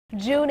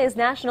June is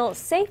National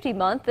Safety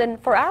Month,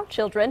 and for our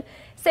children,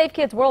 Safe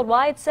Kids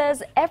Worldwide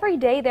says every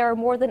day there are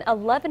more than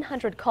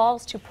 1,100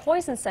 calls to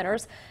poison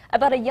centers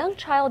about a young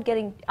child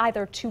getting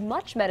either too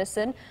much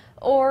medicine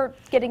or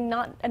getting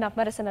not enough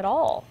medicine at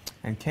all.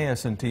 And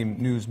KSNT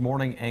News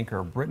morning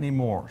anchor Brittany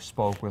Moore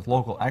spoke with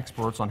local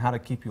experts on how to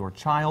keep your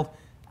child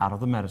out of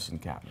the medicine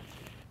cabinet.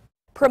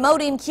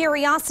 Promoting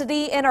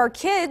curiosity in our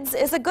kids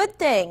is a good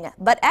thing,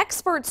 but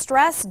experts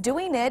stress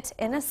doing it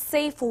in a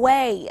safe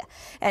way.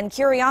 And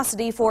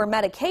curiosity for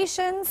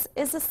medications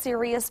is a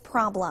serious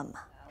problem.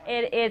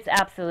 It's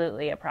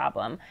absolutely a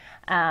problem.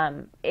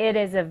 It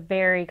is a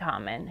very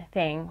common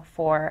thing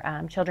for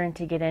children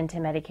to get into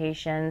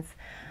medications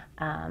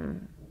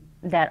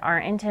that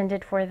aren't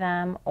intended for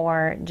them,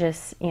 or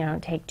just,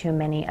 take too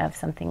many of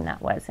something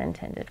that was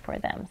intended for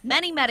them.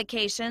 Many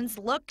medications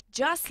look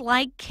just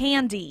like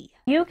candy.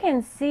 You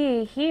can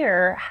see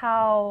here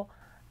how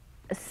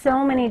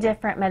so many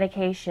different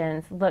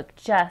medications look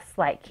just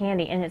like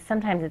candy, and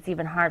sometimes it's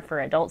even hard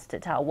for adults to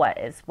tell what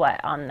is what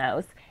on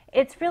those.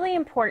 It's really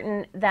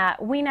important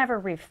that we never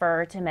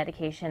refer to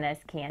medication as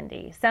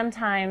candy.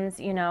 Sometimes,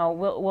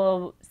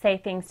 we'll say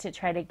things to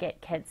try to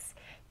get kids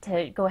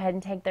to go ahead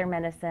and take their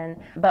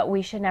medicine, but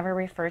we should never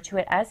refer to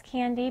it as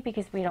candy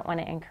because we don't want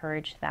to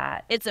encourage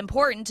that. It's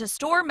important to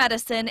store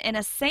medicine in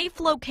a safe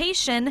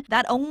location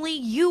that only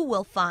you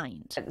will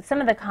find.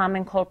 Some of the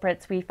common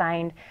culprits we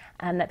find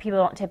that people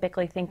don't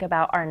typically think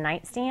about are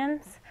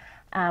nightstands,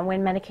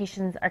 when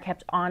medications are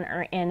kept on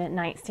or in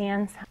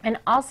nightstands, and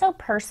also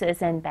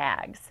purses and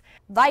bags.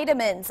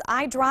 Vitamins,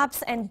 eye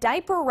drops, and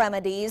diaper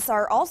remedies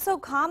are also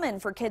common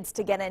for kids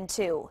to get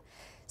into.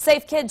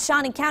 Safe Kids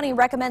Shawnee County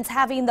recommends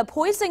having the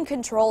poison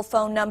control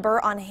phone number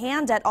on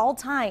hand at all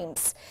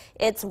times.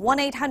 It's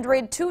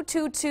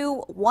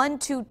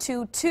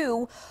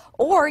 1-800-222-1222,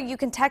 or you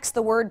can text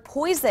the word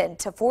poison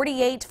to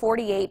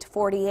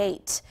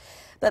 484848.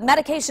 But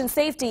medication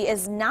safety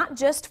is not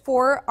just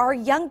for our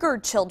younger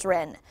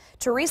children.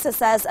 Teresa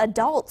says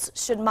adults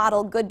should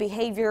model good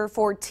behavior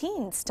for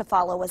teens to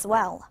follow as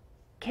well.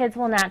 Kids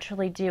will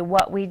naturally do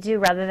what we do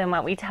rather than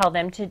what we tell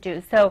them to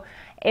do. So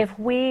if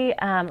we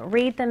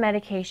read the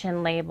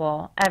medication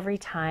label every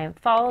time,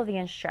 follow the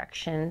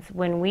instructions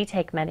when we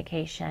take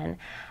medication,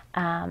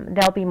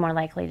 they'll be more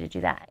likely to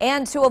do that.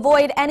 And to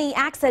avoid any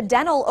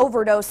accidental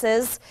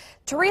overdoses,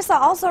 Teresa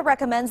also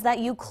recommends that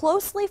you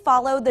closely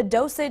follow the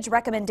dosage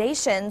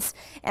recommendations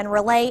and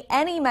relay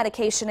any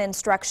medication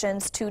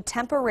instructions to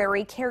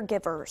temporary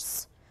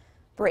caregivers.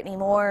 Brittany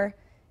Moore,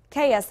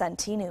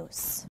 KSNT News.